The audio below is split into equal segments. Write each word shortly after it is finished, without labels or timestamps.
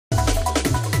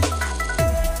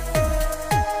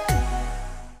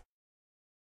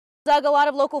Doug, a lot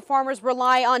of local farmers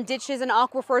rely on ditches and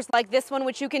aquifers like this one,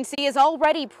 which you can see is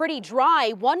already pretty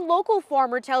dry. One local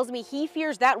farmer tells me he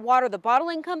fears that water the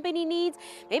bottling company needs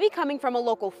may be coming from a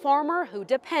local farmer who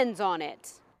depends on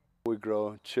it. We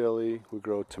grow chili, we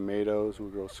grow tomatoes, we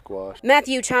grow squash.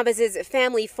 Matthew Chavez's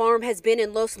family farm has been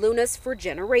in Los Lunas for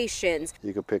generations.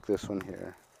 You could pick this one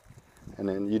here, and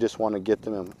then you just want to get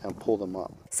them and pull them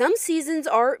up. Some seasons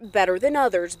are better than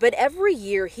others, but every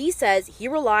year he says he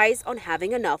relies on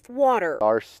having enough water.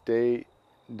 Our state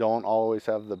don't always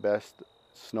have the best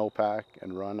snowpack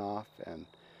and runoff, and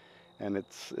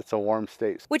it's a warm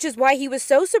state. Which is why he was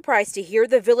so surprised to hear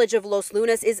the village of Los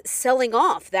Lunas is selling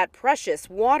off that precious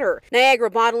water. Niagara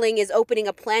Bottling is opening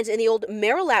a plant in the old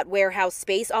Marilat warehouse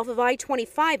space off of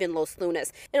I-25 in Los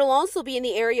Lunas. It'll also be in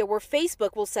the area where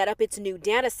Facebook will set up its new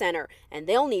data center, and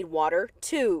they'll need water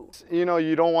too. You know,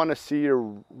 you don't want to see your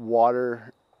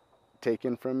water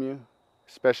taken from you,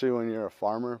 especially when you're a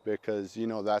farmer, because you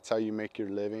know that's how you make your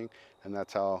living, and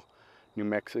that's how New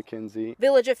Mexicans eat.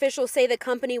 Village officials say the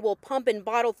company will pump and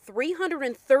bottle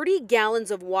 330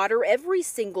 gallons of water every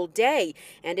single day.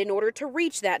 And in order to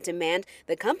reach that demand,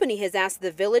 the company has asked the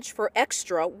village for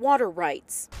extra water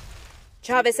rights.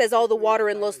 Chavez says all the water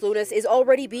in Los Lunas is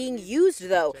already being used,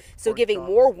 though, so giving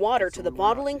more water to the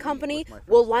bottling company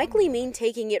will likely mean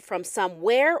taking it from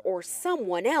somewhere or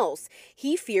someone else.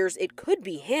 He fears it could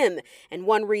be him, and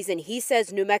one reason he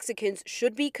says New Mexicans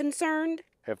should be concerned: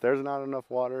 if there's not enough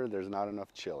water, there's not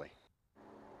enough chili.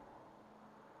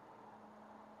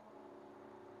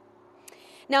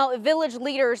 Now, village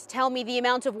leaders tell me the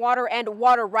amount of water and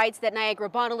water rights that Niagara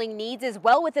Bottling needs is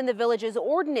well within the village's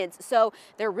ordinance, so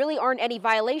there really aren't any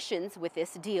violations with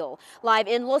this deal. Live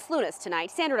in Los Lunas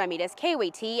tonight, Sandra Ramirez,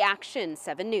 KOAT Action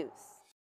 7 News.